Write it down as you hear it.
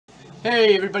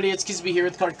Hey everybody, it's Kisby here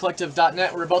with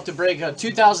CardCollective.net. We're about to break a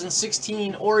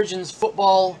 2016 Origins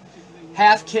Football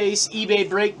half case eBay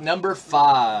break number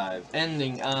 5,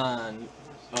 ending on,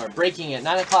 or breaking at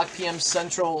 9 o'clock p.m.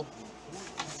 Central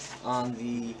on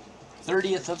the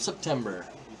 30th of September.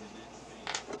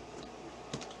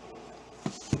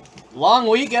 Long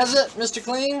week, has it, Mr.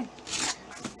 Clean?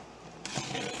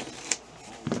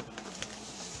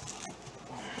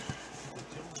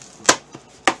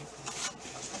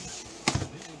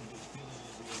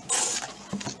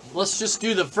 Let's just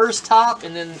do the first top,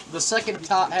 and then the second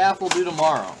top half we'll do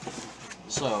tomorrow.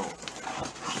 So,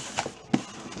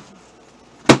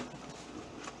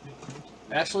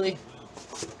 actually,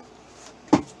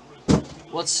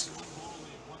 we'll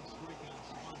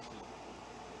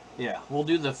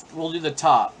do the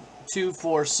top 2,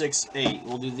 4, 6, 8.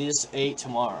 We'll do this 8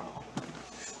 tomorrow.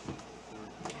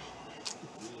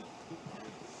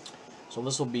 So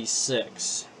this will be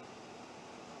 6.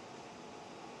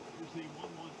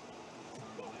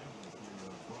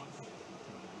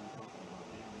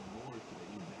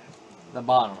 The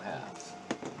bottom half.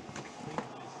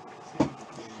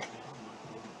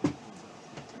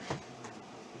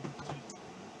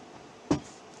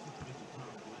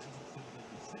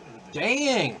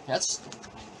 Dang, that's...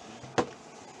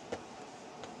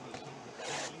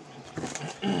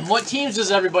 What teams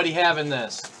does everybody have in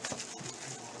this?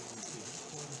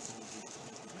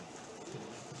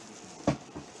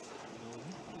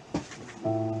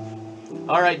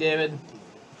 All right, David.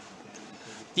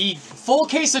 The full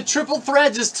case of triple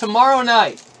threads is tomorrow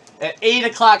night at 8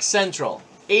 o'clock Central.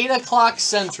 8 o'clock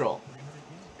Central.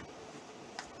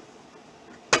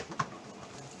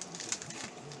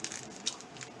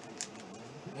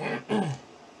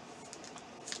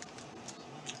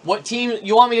 What team?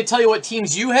 You want me to tell you what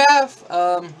teams you have?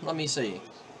 Let me see.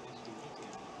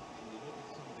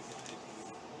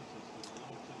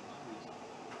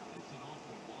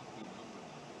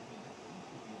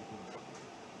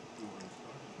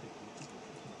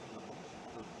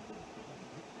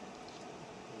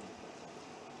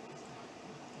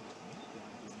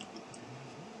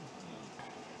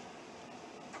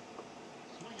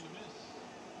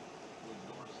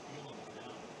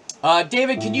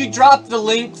 David, can you drop the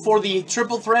link for the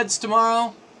triple threads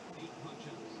tomorrow?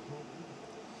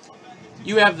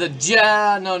 You have the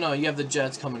you have the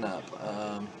Jets coming up.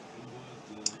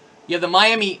 You have the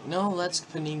Miami. No, that's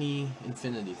Panini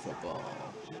Infinity Football.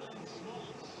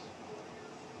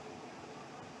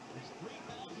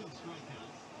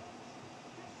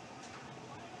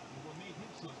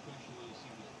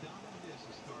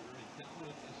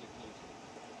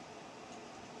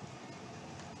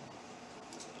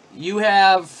 You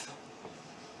have...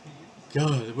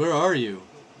 God, where are you?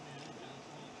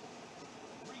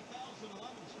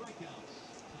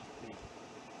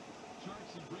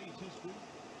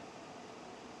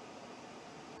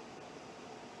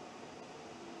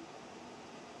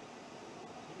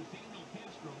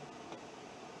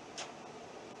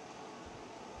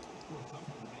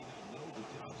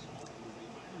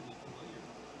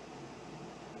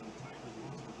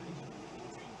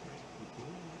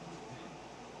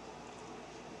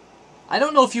 I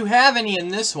don't know if you have any in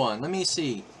this one. Let me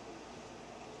see.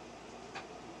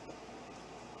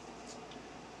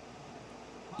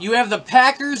 You have the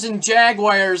Packers and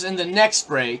Jaguars in the next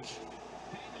break.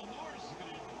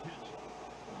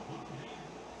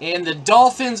 And the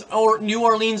Dolphins, or New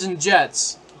Orleans, and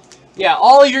Jets. Yeah,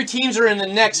 all of your teams are in the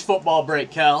next football break,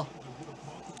 Cal.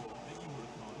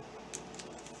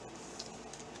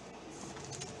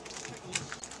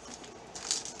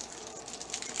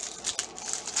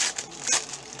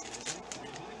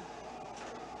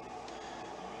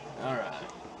 Alright.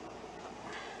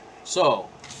 So,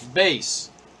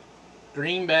 base.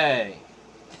 Green Bay.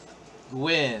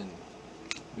 Gwynn.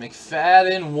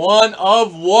 McFadden, 1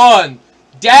 of 1.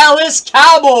 Dallas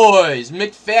Cowboys.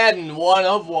 McFadden, 1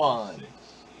 of 1.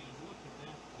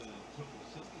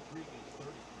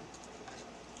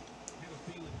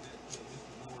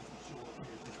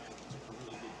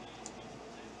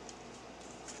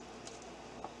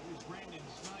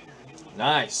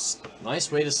 Nice.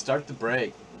 Nice way to start the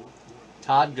break.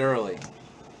 Todd Gurley.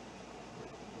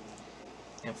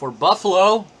 And for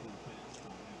Buffalo,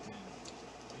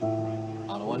 on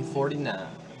 149.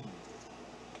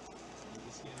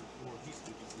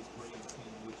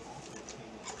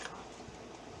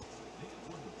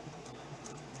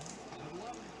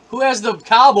 Who has the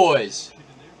Cowboys?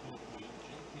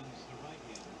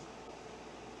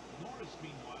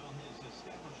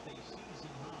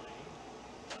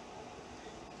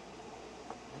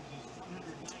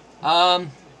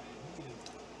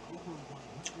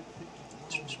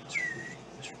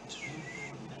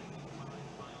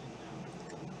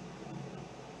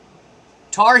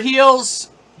 Tar Heels,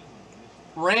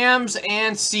 Rams,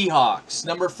 and Seahawks.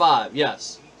 Number 5,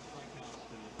 yes.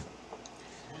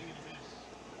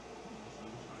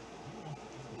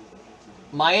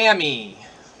 Miami.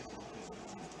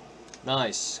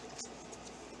 Nice.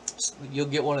 You'll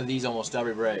get one of these almost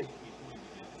every break.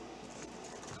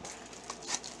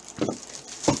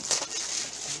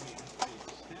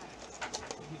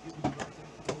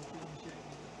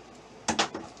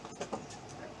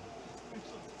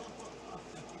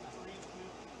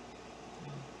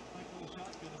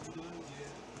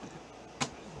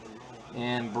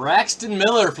 And Braxton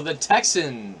Miller for the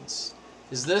Texans.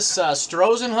 Is this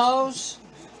Strozenhose?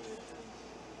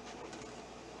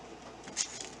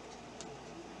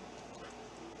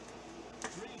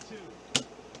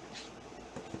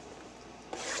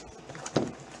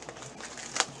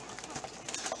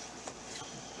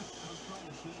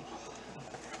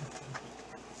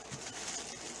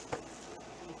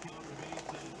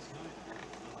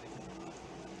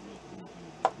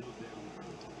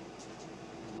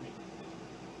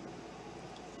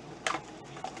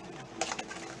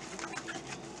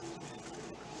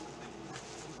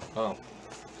 Oh.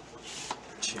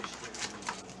 Jeez.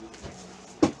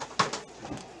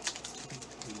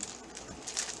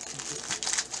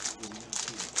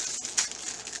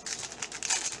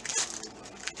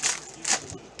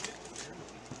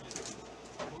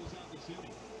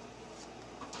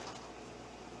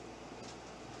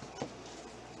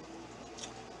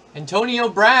 Antonio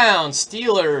Brown,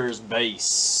 Steelers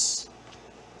base.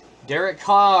 Derek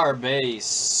Carr base.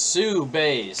 Sue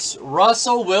base.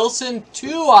 Russell Wilson, 2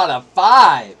 out of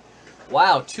 5.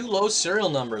 Wow, 2 low serial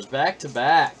numbers back to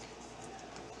back.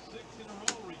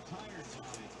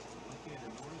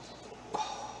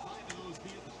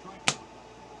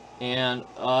 And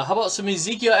how about some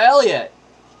Ezekiel Elliott?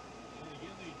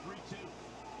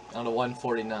 Down to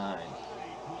 149.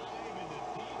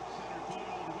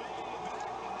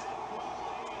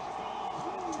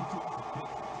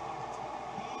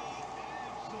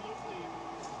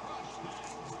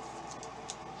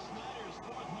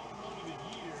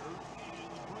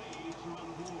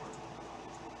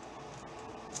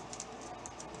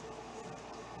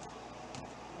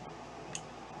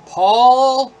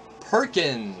 Paul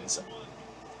Perkins.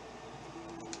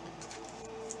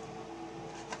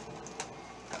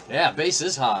 Yeah, base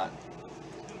is hot.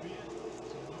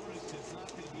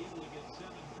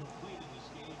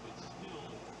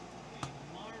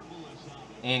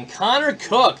 And Connor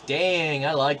Cook. Dang,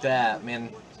 I like that, man.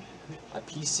 I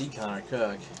PC Connor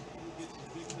Cook.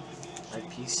 I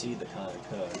PC the Connor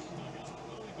Cook.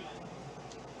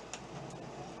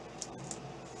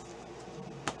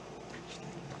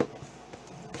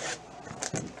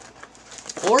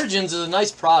 Origins is a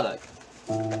nice product.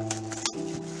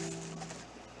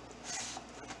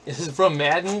 This is from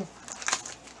Madden.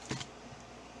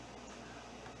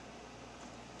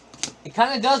 It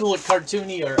kind of does look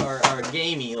cartoony or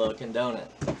gamey looking, don't it?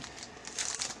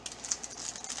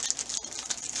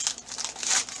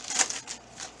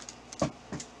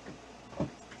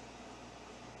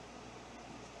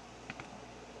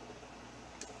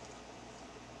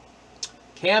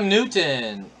 Cam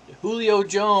Newton, Julio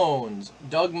Jones,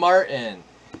 Doug Martin,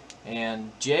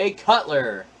 and Jay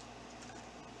Cutler.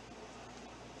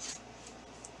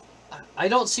 I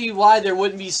don't see why there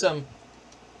wouldn't be some...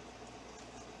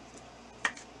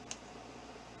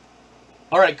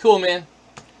 Alright, cool, man.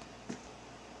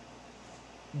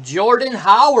 Jordan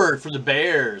Howard for the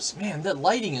Bears. Man, that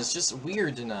lighting is just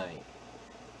weird tonight.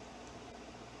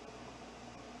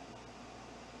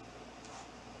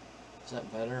 Is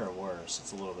that better or worse?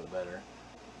 It's a little bit better.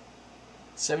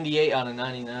 78 out of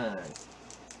 99.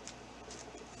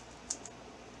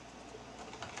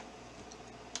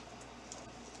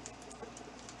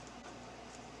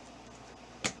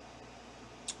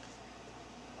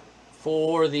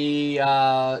 For the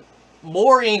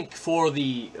more ink for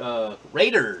the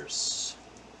Raiders.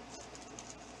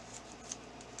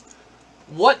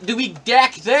 What do we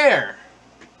deck there?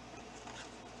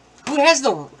 Who has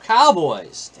the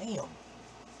Cowboys? Damn.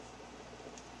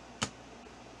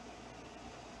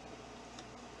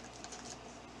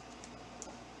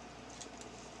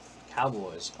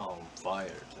 Cowboys on fire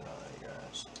tonight,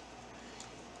 guys.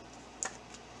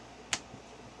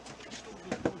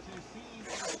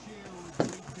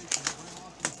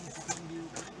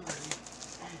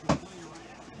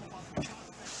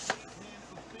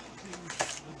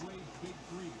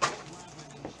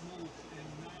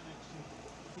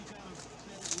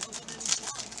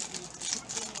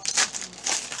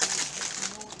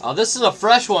 Oh, this is a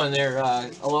fresh one there,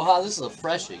 Aloha. This is a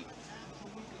freshie.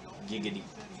 Giggity.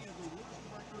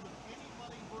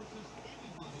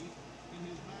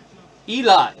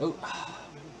 Eli. Oh.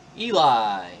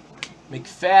 Eli.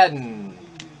 McFadden.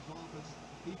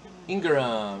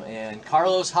 Ingram. And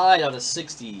Carlos Hyde out of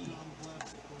 60.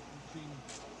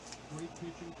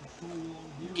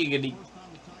 Giggity.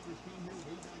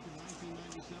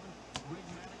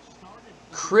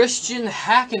 Christian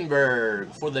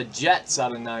Hackenberg for the Jets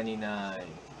out of 99.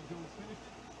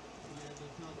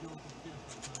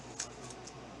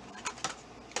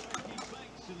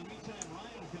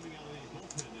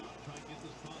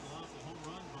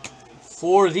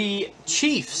 For the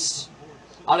Chiefs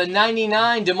out of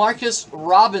 99, DeMarcus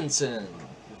Robinson.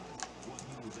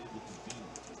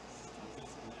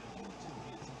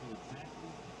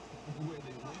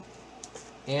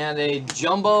 And a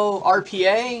jumbo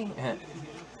RPA.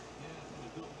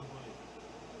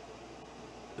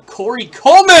 Corey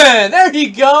Coleman! There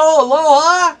you go!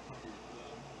 Aloha!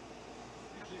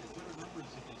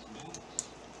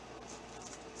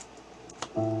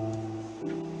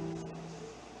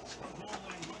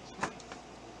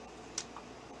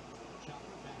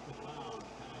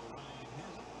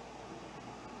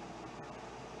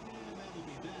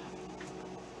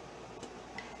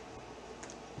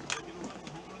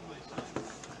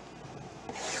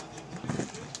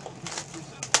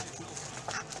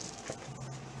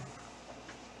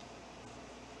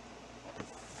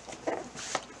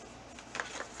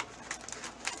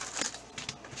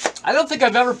 I don't think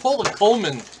I've ever pulled a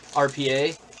Coleman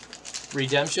RPA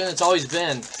redemption. It's always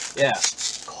been, yeah,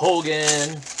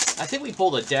 Hogan. I think we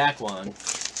pulled a Dak one.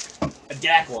 A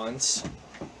Dak once.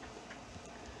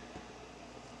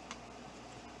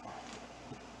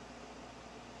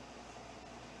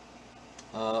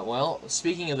 Well,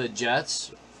 speaking of the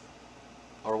Jets,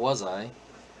 or was I?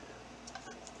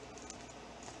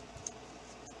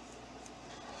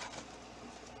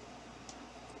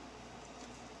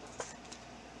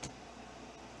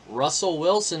 Russell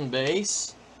Wilson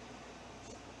base.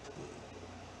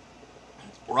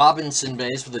 Robinson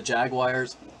base for the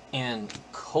Jaguars. And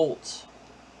Colt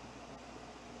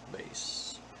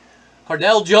base.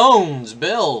 Cardell Jones,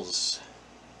 Bills.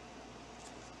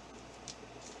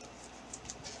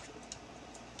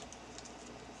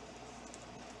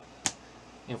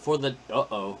 And for the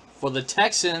for the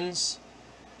Texans,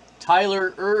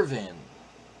 Tyler Ervin.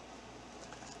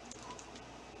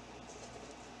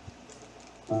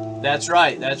 That's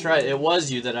right, that's right. It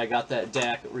was you that I got that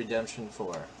Dak redemption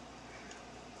for.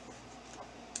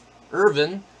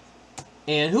 Irvin.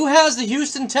 And who has the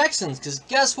Houston Texans? Because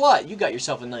guess what? You got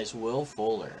yourself a nice Will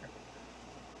Fuller.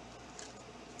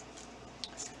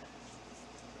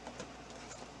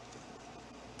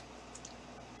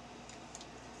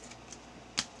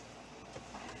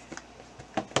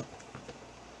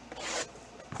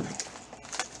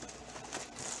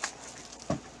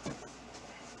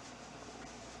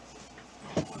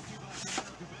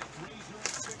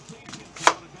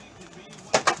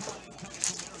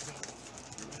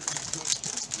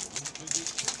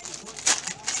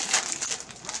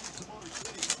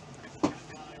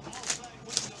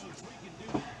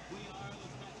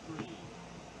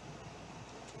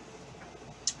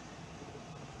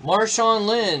 Marshawn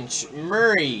Lynch,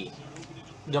 Murray,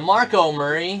 DeMarco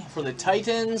Murray for the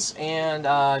Titans, and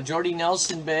Jordy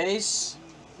Nelson base.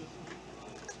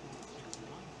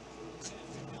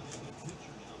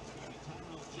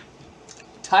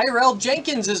 Tyrell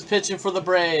Jenkins is pitching for the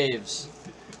Braves.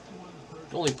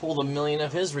 Only pulled 1 million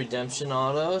of his redemption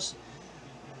autos.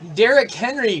 Derrick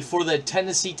Henry for the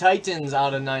Tennessee Titans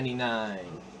out of 99.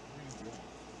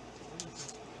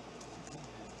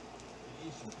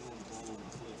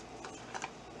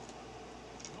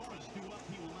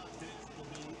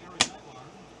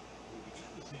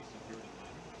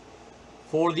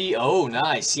 For the, oh,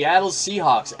 nice, Seattle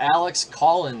Seahawks, Alex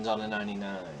Collins on a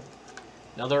 99.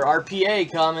 Another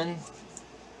RPA coming.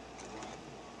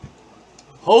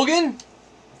 Hogan?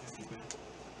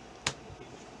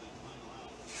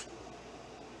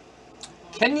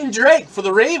 Kenyon Drake for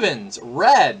the Ravens,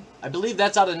 red. I believe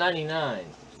that's out of 99.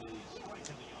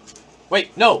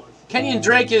 Wait, no. Kenyon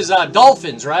Drake is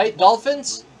Dolphins, right?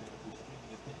 Dolphins?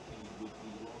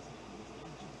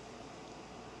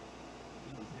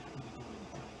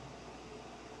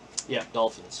 Yeah,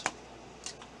 Dolphins.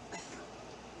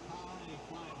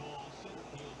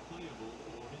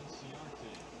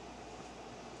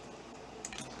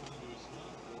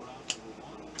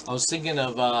 I was thinking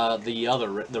of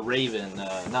the Raven,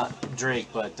 not Drake,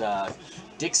 but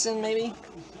Dixon, maybe?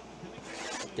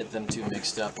 Get them two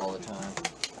mixed up all the time.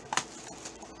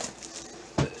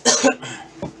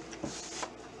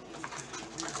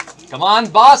 Come on,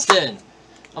 Boston!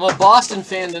 I'm a Boston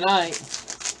fan tonight.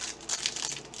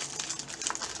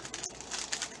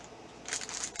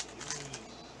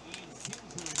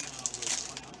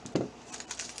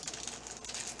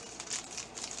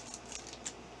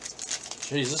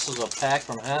 Jeez, this was a pack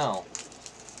from hell.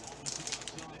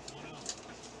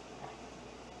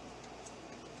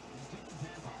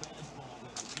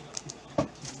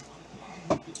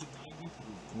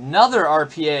 Another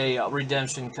RPA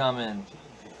redemption coming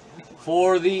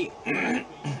for the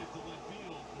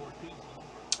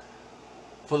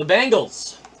for the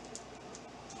Bengals.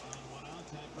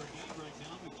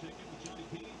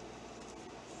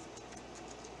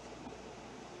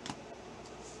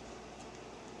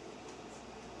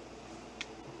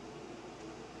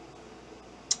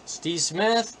 Steve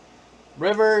Smith,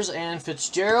 Rivers, and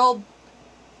Fitzgerald.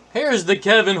 Here's the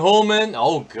Kevin Holman.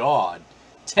 Oh, God.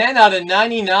 10 out of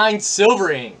 99 silver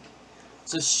ink.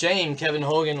 It's a shame Kevin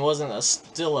Hogan wasn't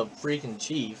still a freaking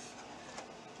Chief.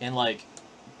 And, like,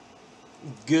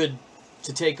 good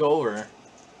to take over.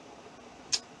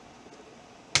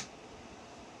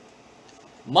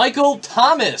 Michael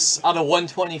Thomas out of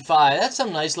 125. That's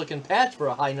some nice looking patch for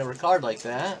a high number card like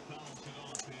that.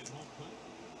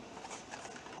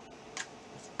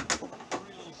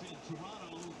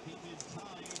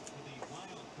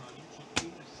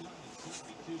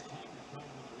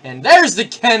 And there's the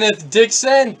Kenneth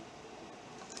Dixon.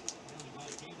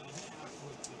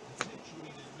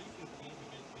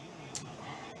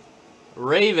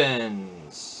 Ravens.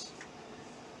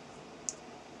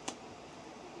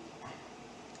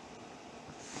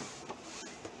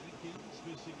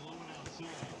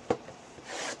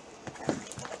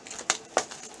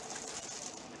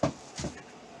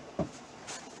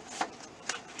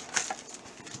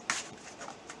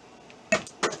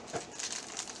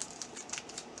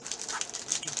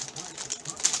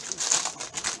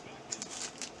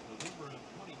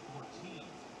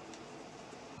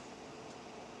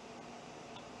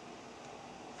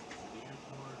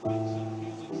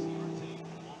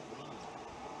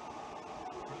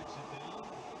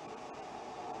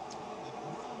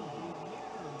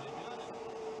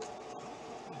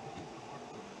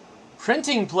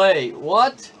 Printing play.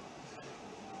 What?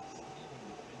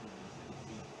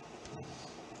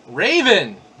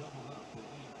 Raven.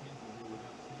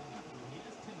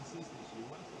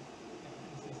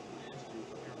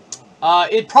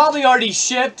 It probably already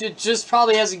shipped. It just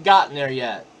probably hasn't gotten there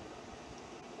yet.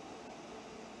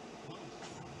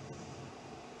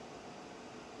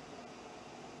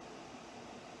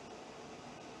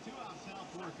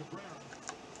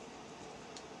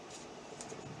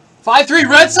 Five-3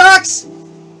 Red Sox?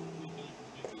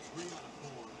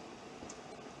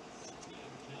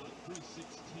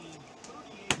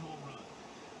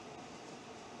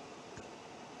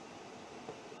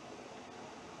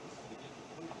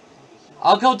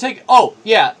 I'll go take... Oh,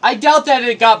 yeah. I doubt that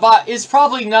it got bought. It's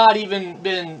probably not even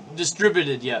been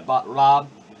distributed yet, Rob.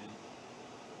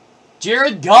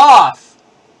 Jared Goff.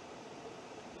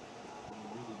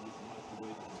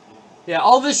 Yeah,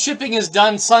 all this shipping is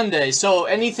done Sunday, so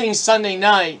anything Sunday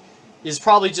night is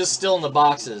probably just still in the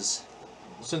boxes,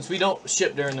 since we don't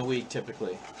ship during the week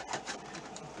typically.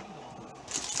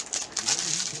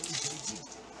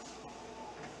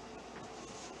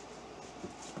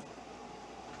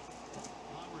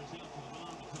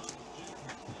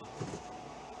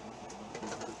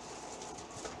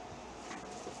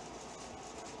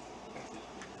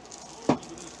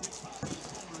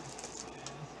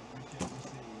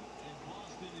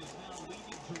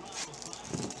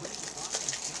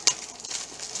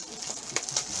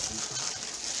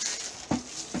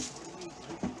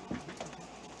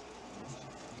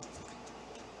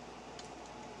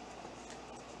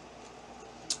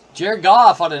 Jared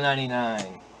Goff out of 99.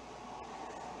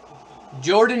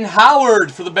 Jordan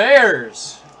Howard for the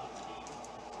Bears.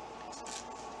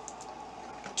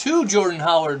 2 Jordan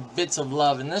Howard bits of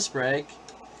love in this break.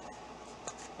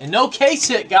 And no case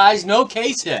hit, guys. No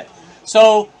case hit.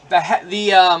 So,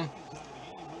 out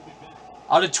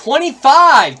of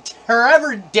 25,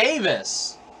 Trevor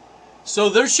Davis. So,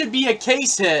 there should be a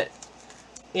case hit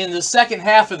in the second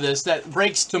half of this that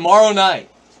breaks tomorrow night.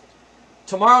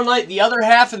 Tomorrow night, the other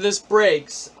half of this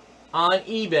breaks on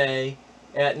eBay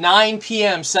at 9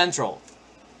 p.m. Central.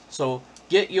 So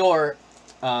get your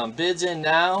bids in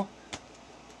now.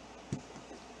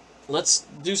 Let's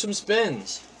do some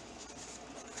spins.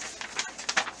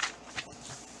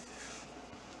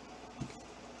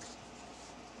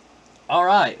 All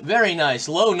right, very nice.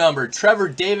 Low number, Trevor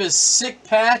Davis, sick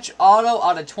patch auto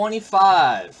out of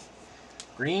 25.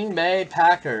 Green Bay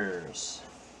Packers.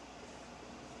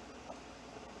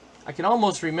 I can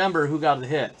almost remember who got the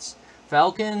hits.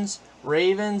 Falcons,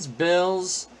 Ravens,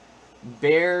 Bills,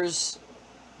 Bears,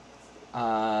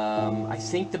 I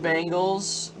think the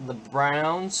Bengals, the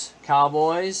Browns,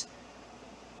 Cowboys,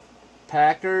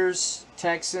 Packers,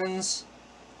 Texans,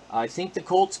 I think the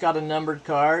Colts got a numbered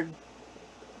card.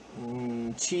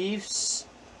 Chiefs,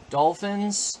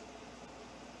 Dolphins,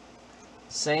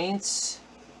 Saints,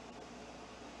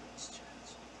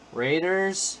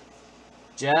 Raiders,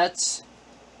 Jets.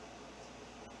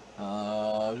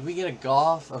 Did we get a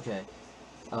golf? Okay.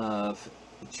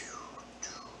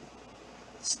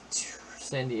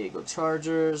 San Diego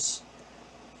Chargers.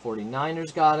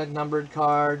 49ers got a numbered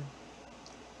card.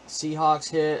 Seahawks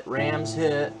hit. Rams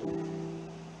hit.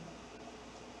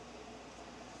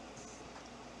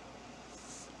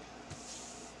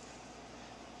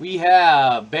 We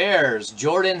have Bears,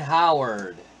 Jordan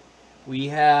Howard. We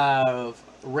have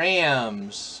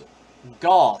Rams,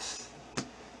 Golf.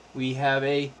 We have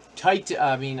a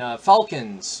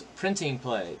Falcons printing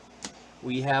plate.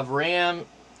 We have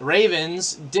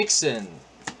Ravens, Dixon.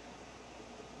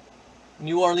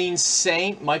 New Orleans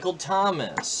Saint, Michael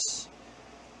Thomas.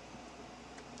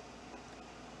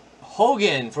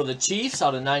 Hogan for the Chiefs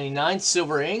out of 99,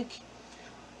 silver ink.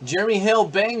 Jeremy Hill,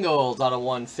 Bengals out of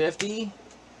 150.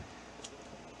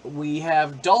 We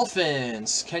have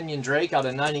Dolphins, Kenyon Drake out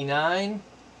of 99.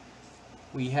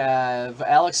 We have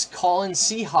Alex Collins,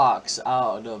 Seahawks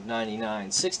out of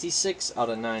 99. 66 out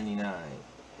of 99.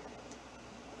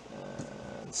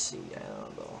 Let's see, I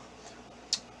don't know.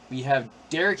 We have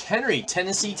Derrick Henry,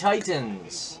 Tennessee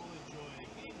Titans.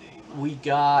 We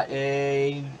got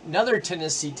another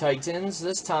Tennessee Titans,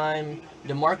 this time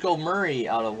DeMarco Murray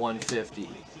out of 150.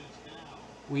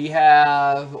 We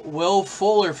have Will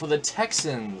Fuller for the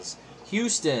Texans,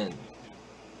 Houston.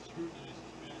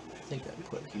 I think I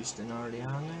put Houston already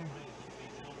on there.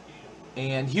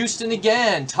 And Houston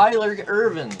again, Tyler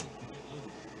Irvin.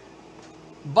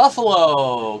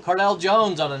 Buffalo, Cardell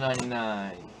Jones out of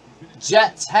 99.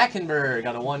 Jets, Hackenberg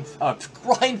out of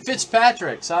Ryan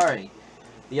Fitzpatrick, sorry.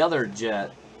 The other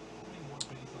Jet.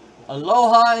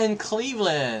 Aloha in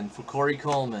Cleveland for Corey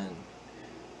Coleman.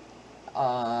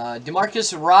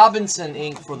 Demarcus Robinson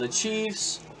ink for the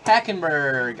Chiefs.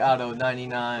 Hackenberg out of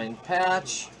 99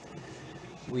 patch.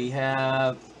 We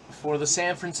have for the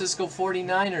San Francisco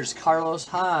 49ers, Carlos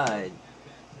Hyde.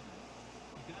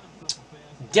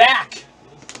 Dak.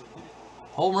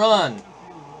 Home run.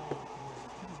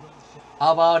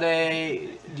 How about a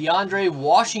DeAndre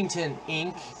Washington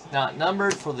ink, not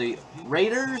numbered, for the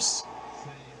Raiders?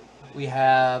 We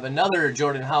have another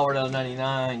Jordan Howard out of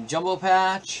 99 jumbo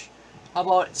patch. How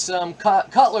about some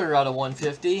Cutler out of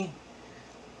 150?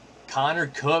 Connor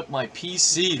Cook, my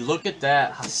PC. Look at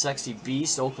that. How sexy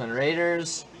beast. Oakland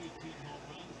Raiders.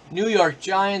 New York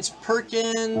Giants,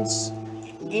 Perkins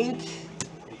ink.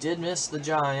 Did miss the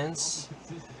Giants.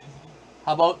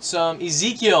 How about some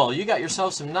Ezekiel? You got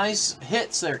yourself some nice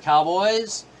hits there,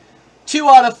 Cowboys. 2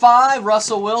 out of 5.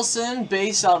 Russell Wilson,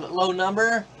 base out at low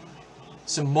number.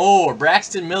 Some more.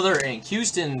 Braxton Miller ink.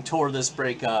 Houston tore this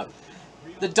break up.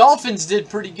 The Dolphins did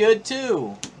pretty good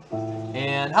too.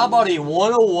 And how about a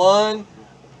 101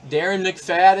 Darren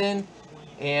McFadden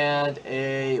and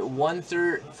a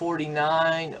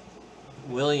 149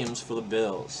 Williams for the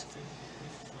Bills.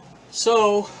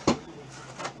 So,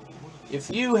 if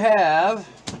you have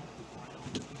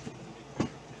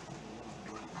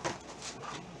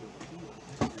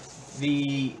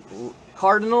the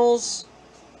Cardinals,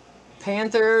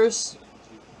 Panthers,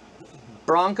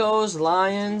 Broncos,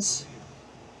 Lions,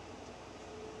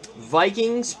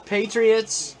 Vikings,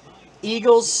 Patriots,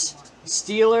 Eagles,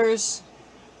 Steelers,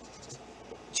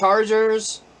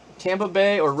 Chargers, Tampa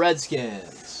Bay, or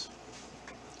Redskins,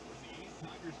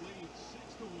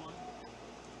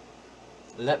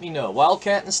 let me know.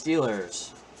 Wildcat and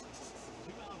Steelers.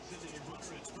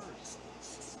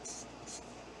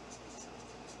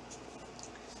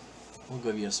 We'll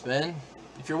give you a spin.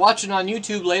 If you're watching on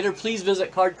YouTube later, please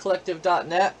visit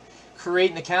cardcollective.net,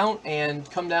 create an account, and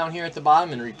come down here at the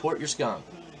bottom and report your skunk.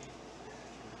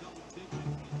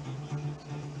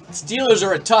 Steelers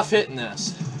are a tough hit in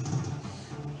this.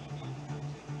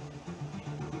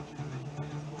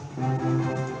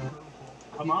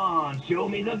 Come on, show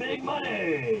me the big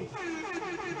money.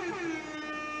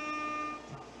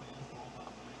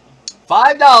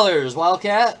 $5,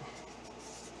 Wildcat.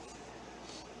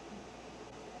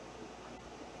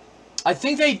 I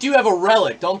think they do have a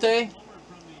relic, don't they?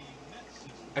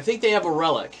 I think they have a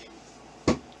relic.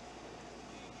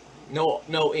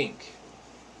 No ink.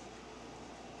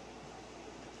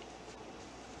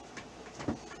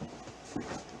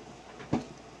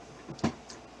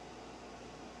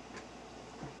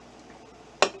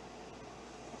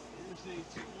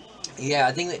 Yeah,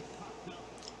 I think that.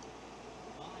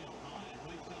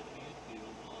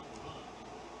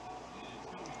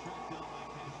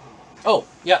 Oh,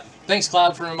 yeah. Thanks,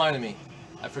 Cloud, for reminding me.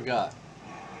 I forgot.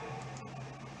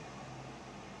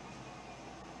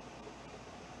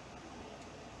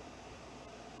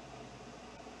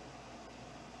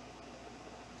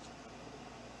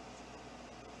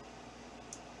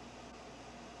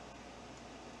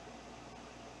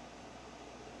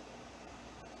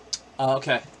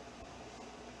 Okay.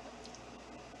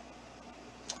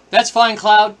 That's fine,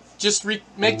 Cloud. Just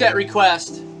make that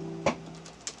request.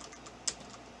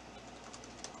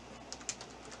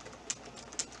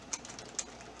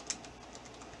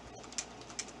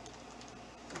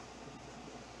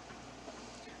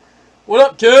 What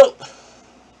up, Kill?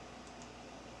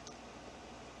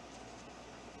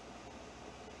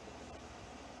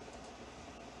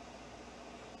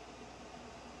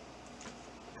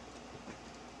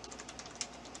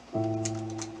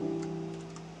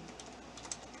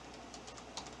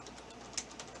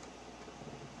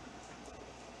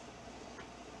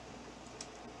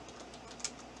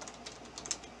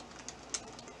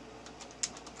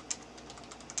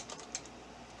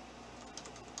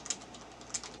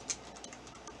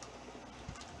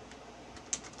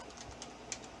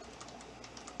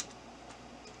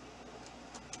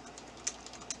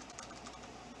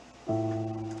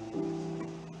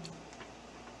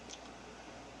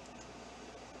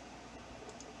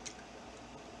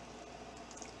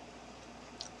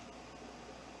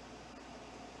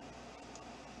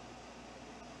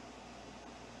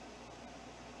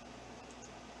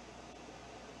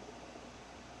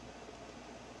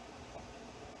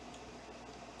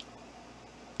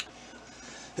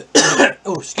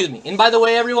 Oh, excuse me. And by the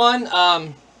way, everyone,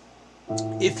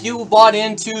 if you bought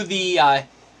into the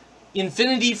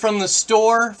Infinity from the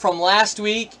store from last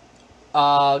week,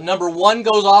 number 1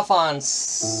 goes off on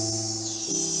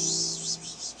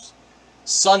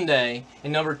Sunday,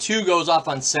 and number 2 goes off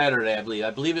on Saturday, I believe.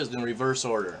 I believe it was in reverse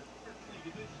order.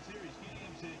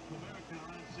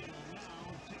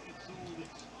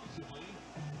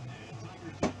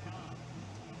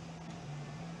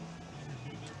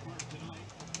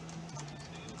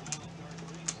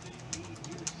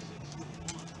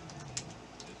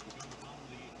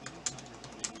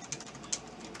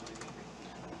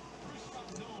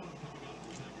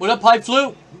 What up, Pipe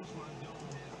Flute?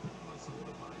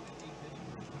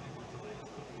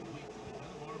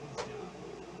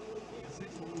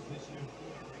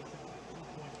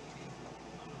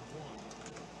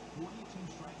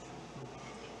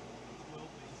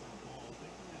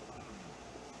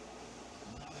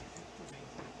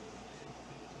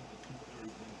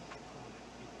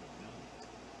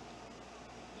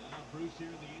 Bruce here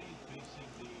in the 8th facing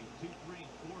the 2-3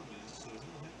 foreman, so he'll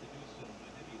have to do some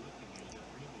heavy lifting here. That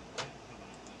Freeman can't come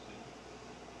out this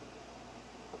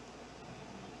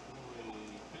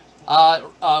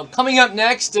inning. Coming up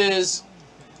next is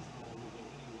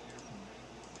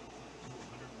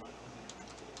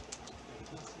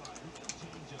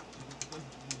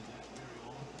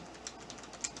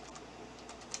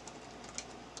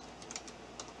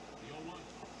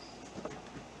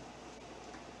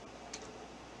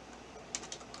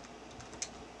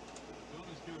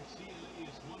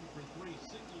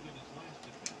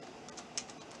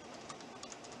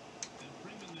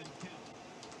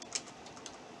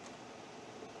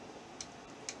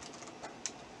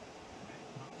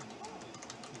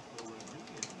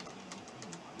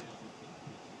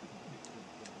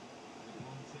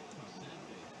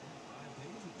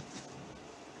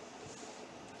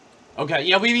okay,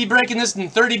 yeah, we be breaking this in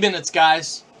 30 minutes,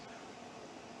 guys.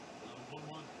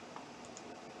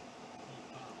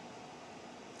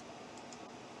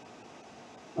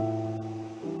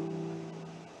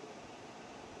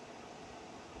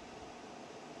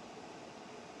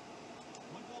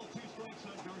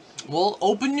 Well,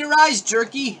 open your eyes,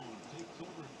 Jerky.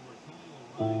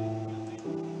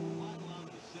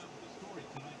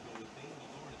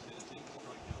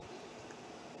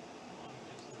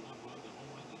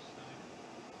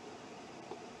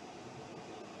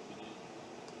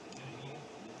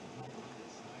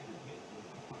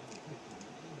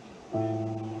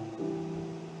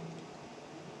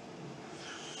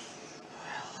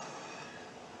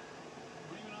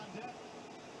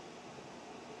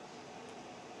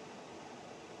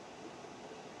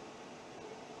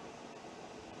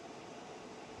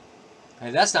 Hey,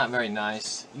 that's not very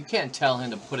nice. You can't tell him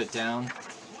to put it down.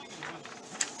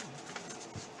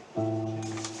 I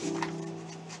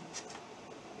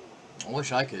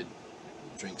wish I could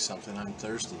drink something. I'm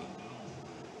thirsty.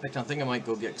 In fact, I think I might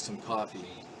go get some coffee.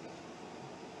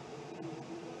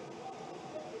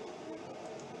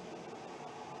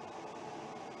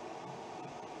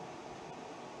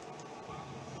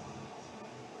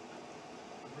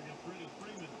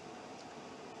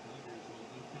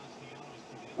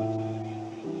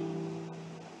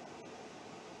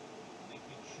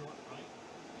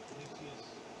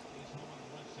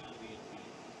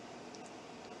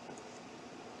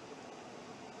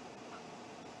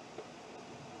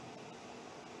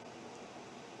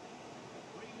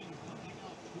 Freeman punching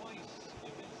out twice.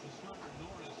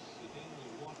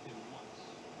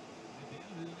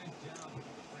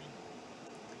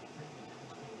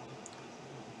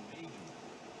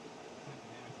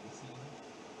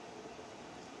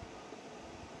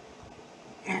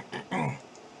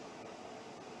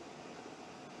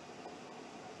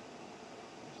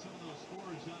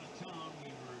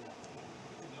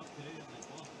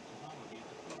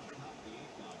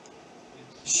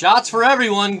 Shots for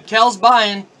everyone. Kel's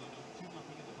buying.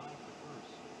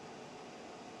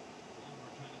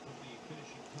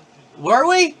 Were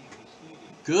we?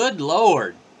 Good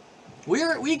Lord.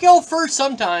 We go first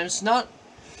sometimes. Not.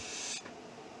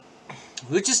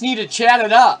 We just need to chat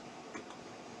it up.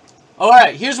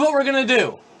 Alright, here's what we're going to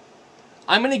do.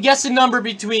 I'm going to guess a number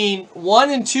between 1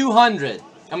 and 200.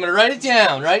 I'm going to write it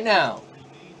down right now.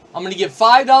 I'm going to give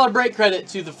 $5 break credit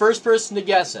to the first person to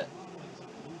guess it.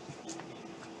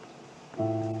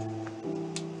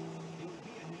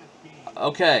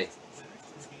 Okay.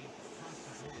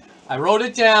 I wrote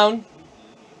it down.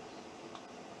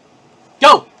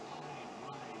 Go!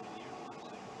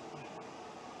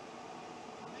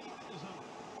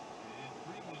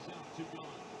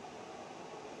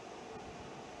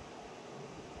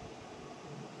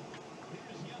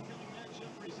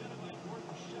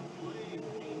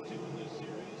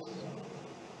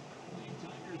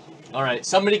 All right,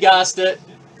 somebody gassed it.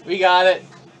 We got it.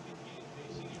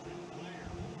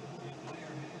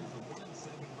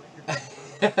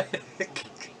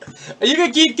 You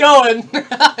can keep going.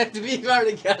 We've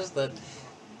already guessed it.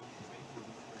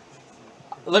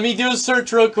 Let me do a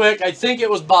search real quick. I think it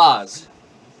was Boz.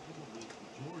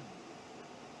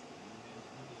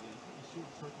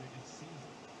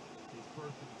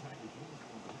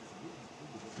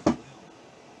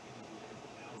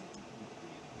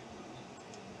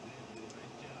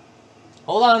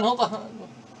 Hold on, hold on.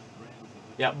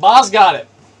 Yeah, Boz got it.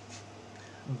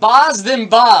 Boz then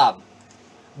Bob.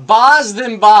 Boz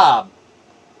then Bob.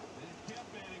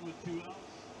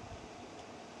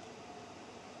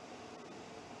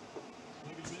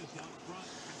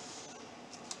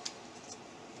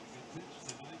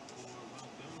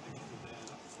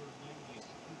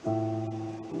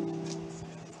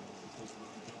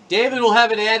 David will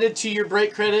have it added to your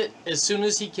break credit as soon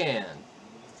as he can.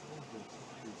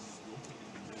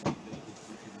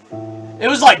 It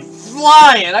was like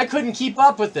flying. I couldn't keep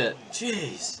up with it.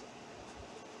 Jeez.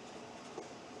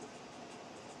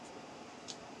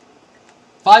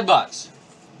 $5.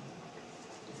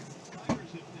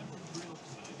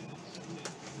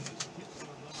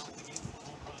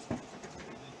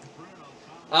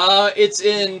 It's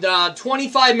in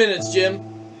 25 minutes, Jim.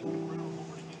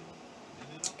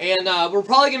 And we're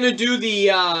probably going to do the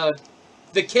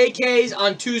KKs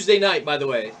on Tuesday night, by the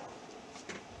way.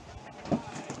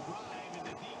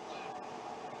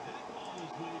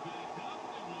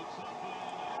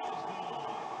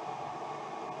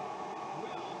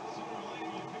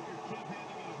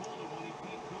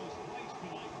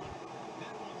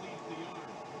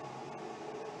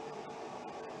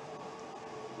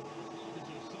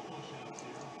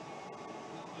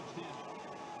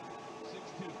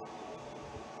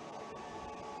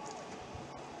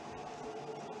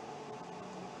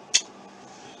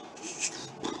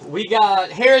 We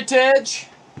got Heritage,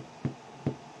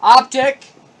 Optic,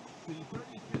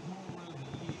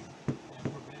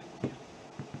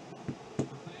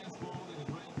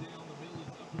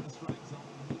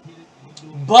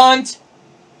 bunt.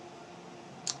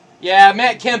 Yeah,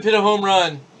 Matt Kemp hit a home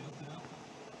run.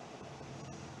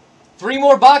 3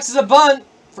 more boxes of bunt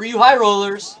for you high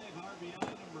rollers.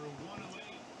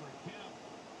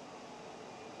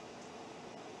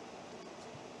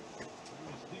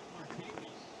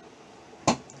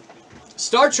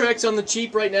 Star Trek's on the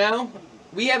cheap right now.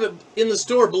 We have it in the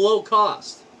store below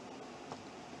cost.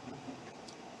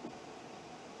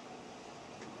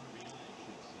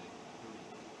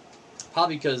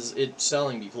 Probably because it's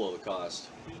selling below the cost.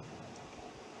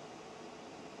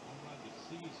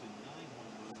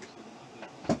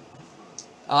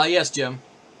 Yes, Jim.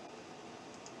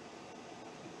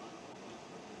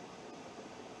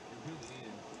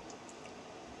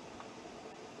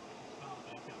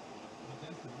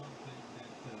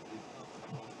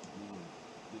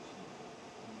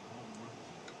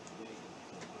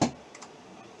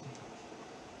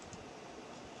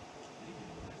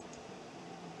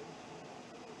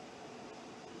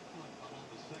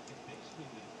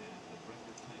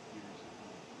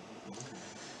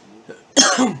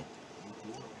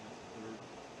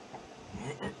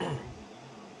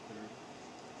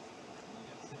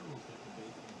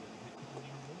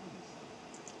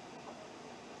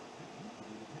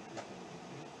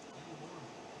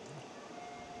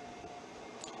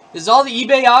 Is all the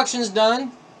eBay auctions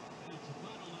done?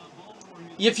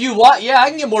 If you want, yeah, I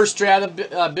can get more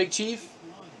strata, Big Chief.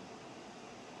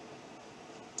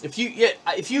 If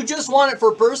you just want it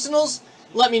for personals,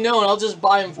 let me know and I'll just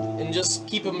buy them and just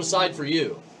keep them aside for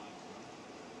you.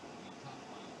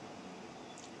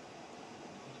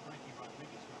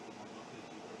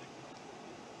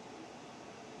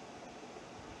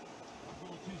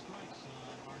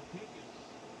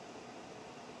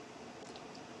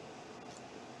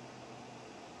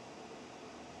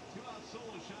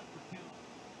 solo shot for Kemp.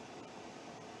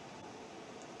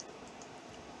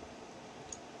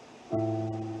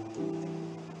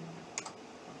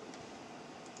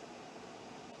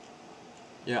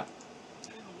 Yeah.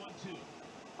 And the 1-2.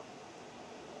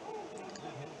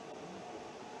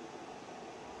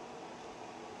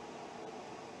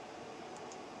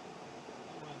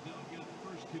 Rondell got the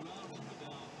first 2 outs with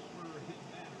a homer hit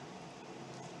batter.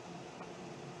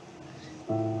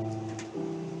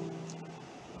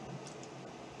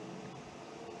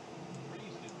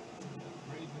 Raised him.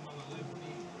 Raised him on the left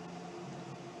knee.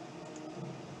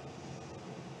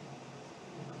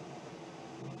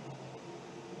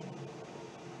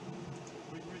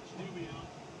 Big Rich Dubio.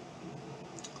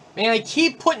 Man, I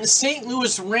keep putting St.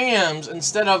 Louis Rams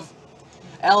instead of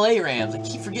LA Rams. I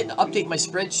keep forgetting to update my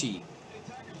spreadsheet. Hey,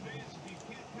 Tigers fans, if you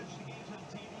can't catch the games on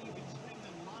TV, you can stream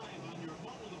them live on your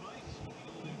mobile device with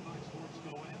the all-new Fox Sports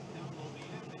Go app. Download the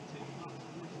app and take Fox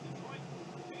Sports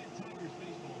Detroit and Tigers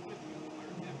baseball with you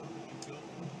wherever you go.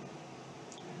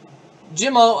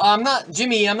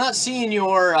 Jimmy, I'm not seeing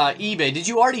your eBay. Did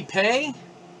you already pay? Bring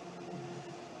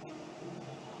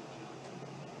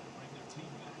their team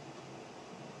back.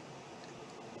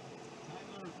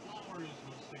 Tyler Flowers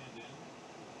will stand in.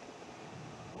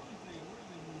 Where are they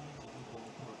moving the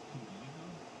ballpark to? Do you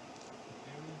know?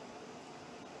 Area?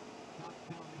 Top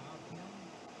County, Out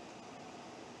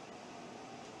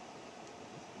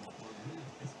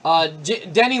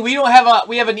County? Denny, we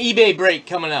have an eBay break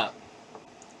coming up.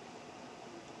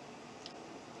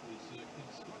 Was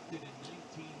constructed in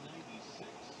 1996.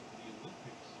 The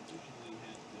Olympics originally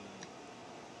had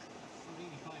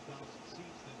 85,000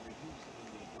 seats, then reduced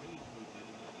when the Braves moved in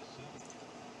 97.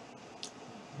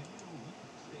 Centennial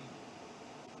Olympic Stadium.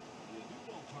 The new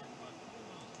ballpark about 4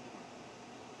 miles north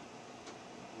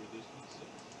of where this one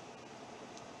sits.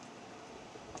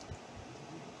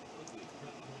 Ugly.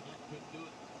 Tried to hold up, couldn't do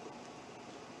it.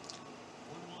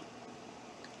 1-1.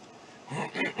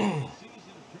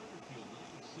 Season of Turner Field,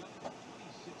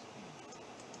 97-2016.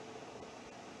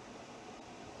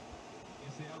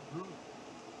 Guess they outgrew it.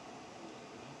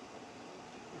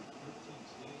 There are 13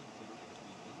 stadiums that are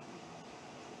actually numbered.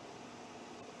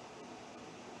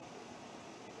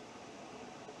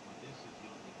 But this is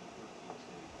younger than 13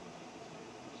 stadiums.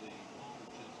 There's a ball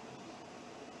adjustment.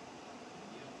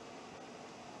 And yet,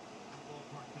 the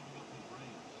ballpark coming up with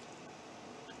Braves.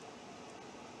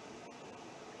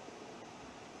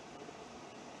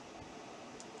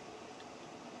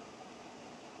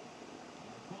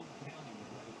 Fulton County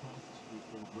was right across the street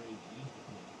where the Braves used to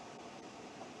play.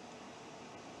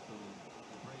 So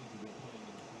the Braves have been playing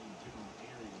in the same general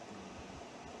area for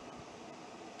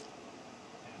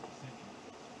half a century.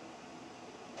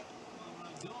 Well,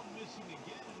 Rondell missing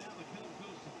again, and now the count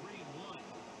goes to 3-1.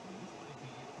 This might be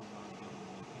it for Rondell.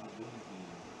 He's really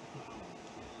the power.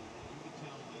 You can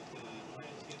tell that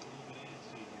Brad's getting a little bit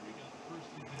antsy here. He got the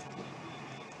first 2 batters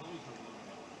in the closer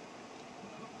warmed up.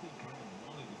 I don't think Brad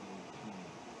wanted to go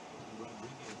to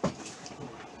Rodriguez.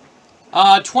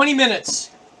 20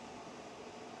 minutes.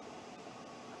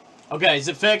 Okay, is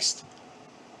it fixed?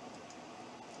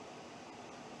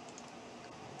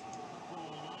 Ball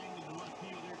lined into left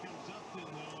field. Here comes Upton,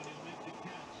 though, and he'll make the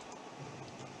catch.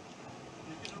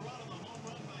 They're going to run on the home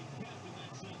run by Kemp, and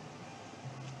that's it.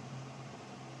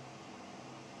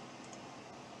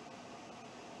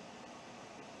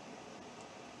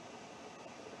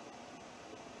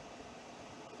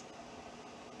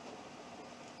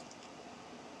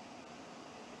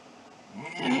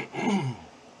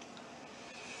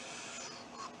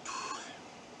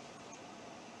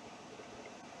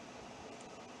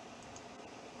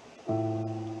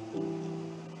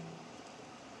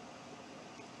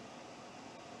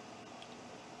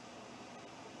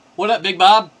 What up, Big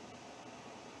Bob?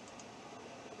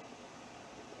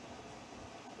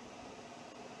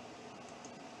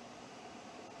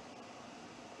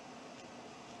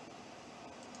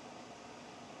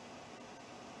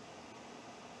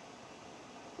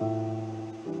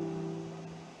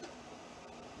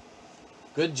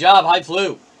 Good job, High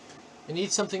Flu. I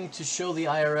need something to show the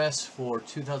IRS for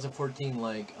 2014,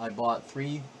 like I bought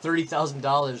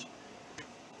 $30,000.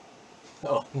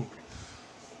 Oh.